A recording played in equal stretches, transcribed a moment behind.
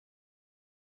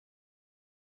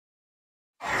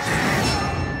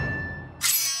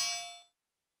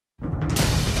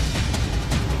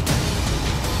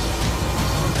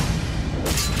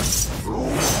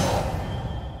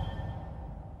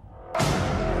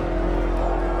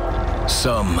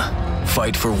Some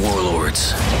fight for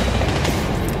warlords.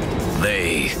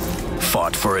 They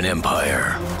fought for an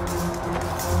empire.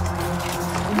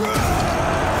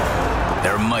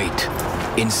 Their might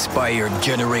inspired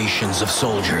generations of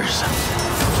soldiers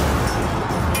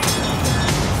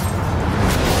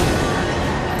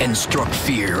and struck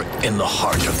fear in the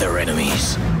heart of their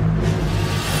enemies.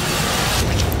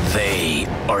 They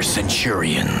are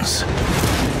Centurions.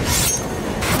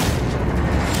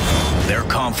 Their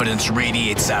confidence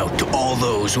radiates out to all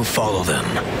those who follow them.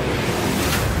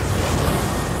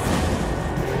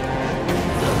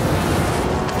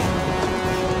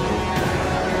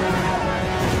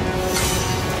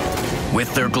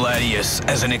 With their gladius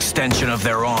as an extension of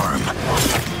their arm,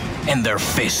 and their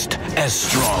fist as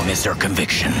strong as their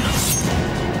conviction.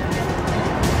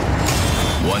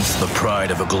 Once the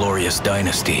pride of a glorious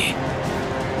dynasty,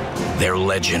 their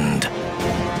legend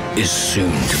is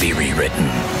soon to be rewritten.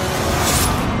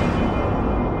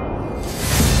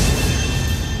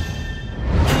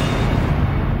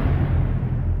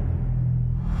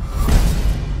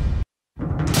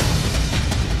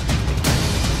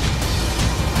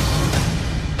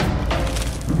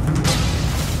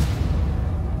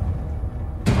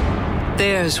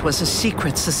 Theirs was a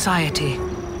secret society.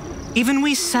 Even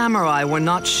we samurai were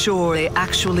not sure they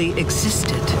actually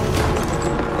existed,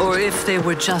 or if they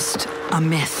were just a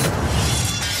myth.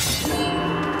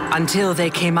 Until they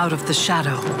came out of the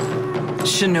shadow.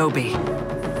 Shinobi.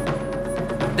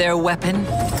 Their weapon,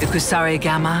 the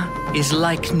Kusarigama, is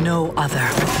like no other.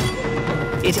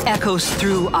 It echoes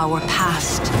through our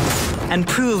past and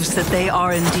proves that they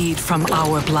are indeed from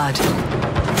our blood.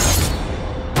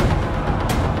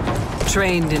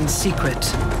 Trained in secret,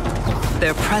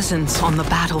 their presence on the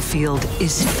battlefield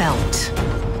is felt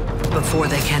before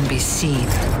they can be seen.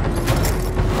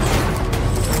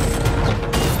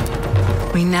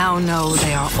 We now know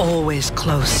they are always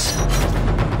close,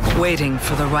 waiting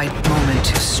for the right moment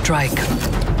to strike.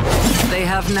 They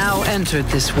have now entered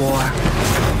this war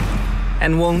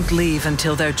and won't leave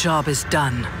until their job is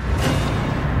done.